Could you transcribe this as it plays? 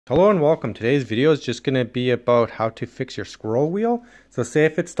Hello and welcome. Today's video is just going to be about how to fix your scroll wheel. So say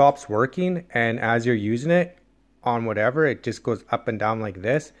if it stops working and as you're using it on whatever, it just goes up and down like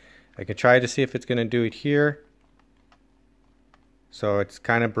this. I can try to see if it's going to do it here. So it's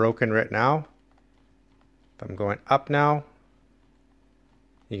kind of broken right now. If I'm going up now,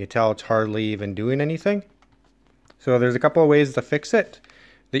 you can tell it's hardly even doing anything. So there's a couple of ways to fix it.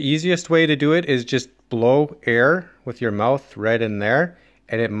 The easiest way to do it is just blow air with your mouth right in there,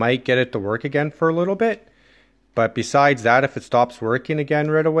 and it might get it to work again for a little bit. But besides that, if it stops working again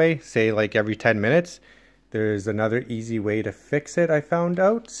right away, say like every 10 minutes, there's another easy way to fix it I found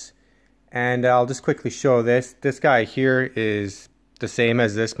out. And I'll just quickly show this. This guy here is the same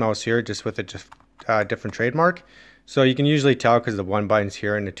as this mouse here, just with a different trademark. So you can usually tell because the one button's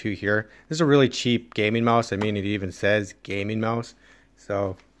here and the two here. This is a really cheap gaming mouse. I mean, it even says gaming mouse.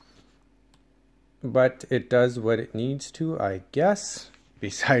 So, but it does what it needs to, I guess.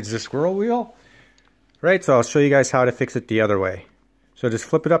 Besides the squirrel wheel. Right, so I'll show you guys how to fix it the other way. So just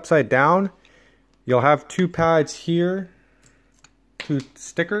flip it upside down. You'll have two pads here, two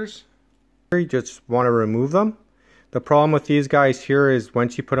stickers. You just want to remove them. The problem with these guys here is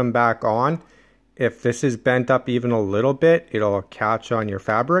once you put them back on, if this is bent up even a little bit, it'll catch on your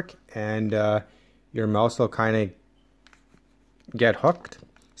fabric and your mouse will kind of get hooked.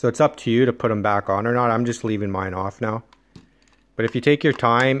 So it's up to you to put them back on or not. I'm just leaving mine off now. But if you take your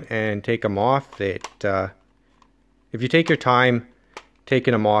time and take them off, if you take your time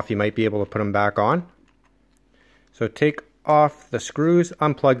taking them off, you might be able to put them back on. So take off the screws,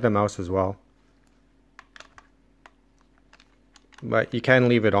 unplug the mouse as well. But you can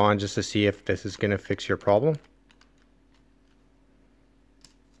leave it on just to see if this is going to fix your problem.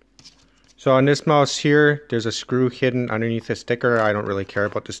 So on this mouse here, there's a screw hidden underneath the sticker. I don't really care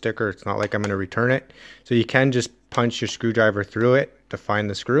about the sticker. It's not like I'm going to return it. So you can just punch your screwdriver through it to find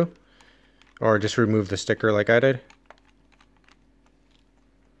the screw. Or just remove the sticker like I did.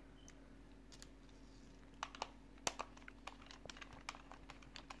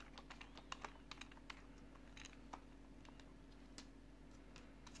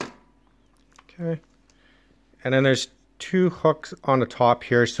 Okay. And then there's two hooks on the top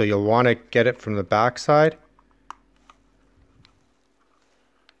here, so you'll want to get it from the back side.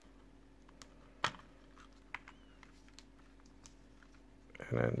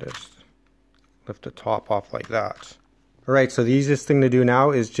 And then just lift the top off like that. Alright, so the easiest thing to do now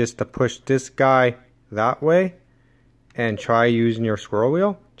is just to push this guy that way and try using your squirrel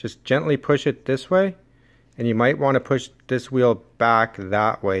wheel. Just gently push it this way, and you might want to push this wheel back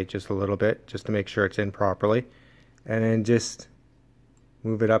that way just a little bit just to make sure it's in properly. And then just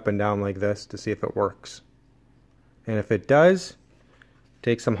move it up and down like this to see if it works. And if it does,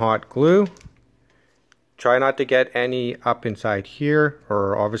 take some hot glue. Try not to get any up inside here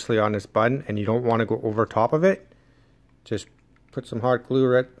or obviously on this button, and you don't want to go over top of it. Just put some hot glue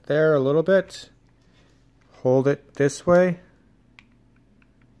right there a little bit. Hold it this way.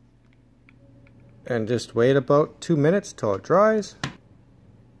 And just wait about 2 minutes till it dries.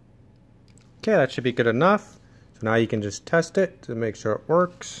 Okay, that should be good enough. So now you can just test it to make sure it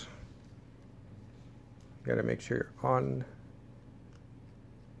works. You gotta make sure you're on.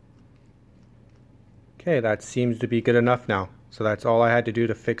 Okay, that seems to be good enough now. So that's all I had to do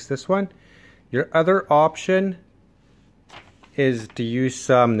to fix this one. Your other option is to use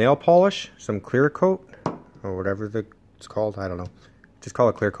some nail polish, some clear coat, or whatever it's called, I don't know. Just call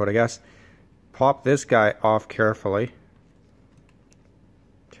it clear coat, I guess. Pop this guy off carefully.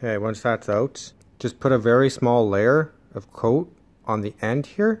 Okay, once that's out, just put a very small layer of coat on the end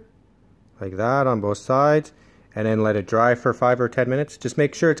here, like that on both sides, and then let it dry for 5 or 10 minutes. Just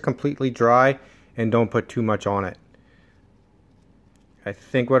make sure it's completely dry and don't put too much on it. I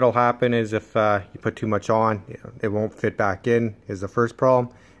think what'll happen is if you put too much on, it won't fit back in, is the first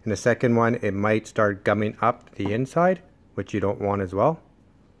problem. And the second one, it might start gumming up the inside, which you don't want as well.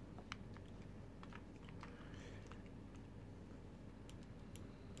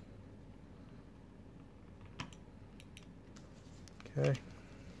 Okay.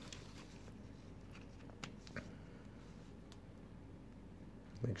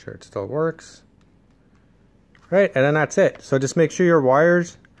 Make sure it still works. Right, and then that's it. So just make sure your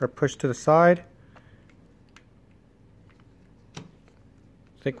wires are pushed to the side. I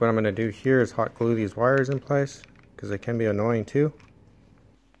think what I'm going to do here is hot glue these wires in place because they can be annoying too.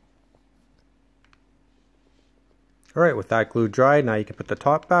 Alright, with that glue dried, now you can put the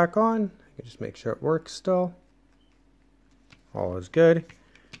top back on. You can just make sure it works still. All is good.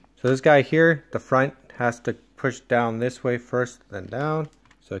 So this guy here, the front has to push down this way first, then down.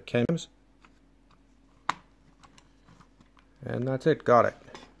 So it can. And that's it, got it.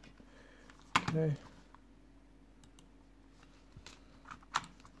 Okay.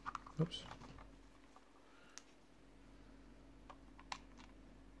 Oops.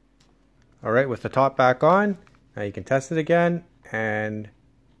 All right, with the top back on, now you can test it again, and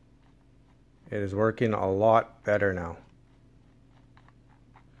it is working a lot better now.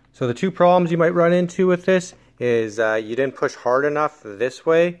 So the two problems you might run into with this is you didn't push hard enough this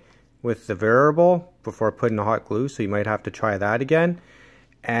way with the variable before putting the hot glue, so you might have to try that again.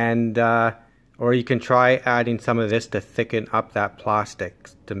 And or you can try adding some of this to thicken up that plastic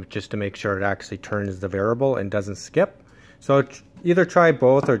just to make sure it actually turns the variable and doesn't skip. So either try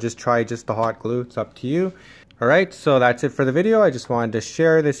both or just try the hot glue. It's up to you. Alright, so that's it for the video. I just wanted to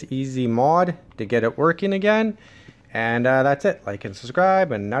share this easy mod to get it working again. And that's it. Like and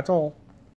subscribe, and that's all.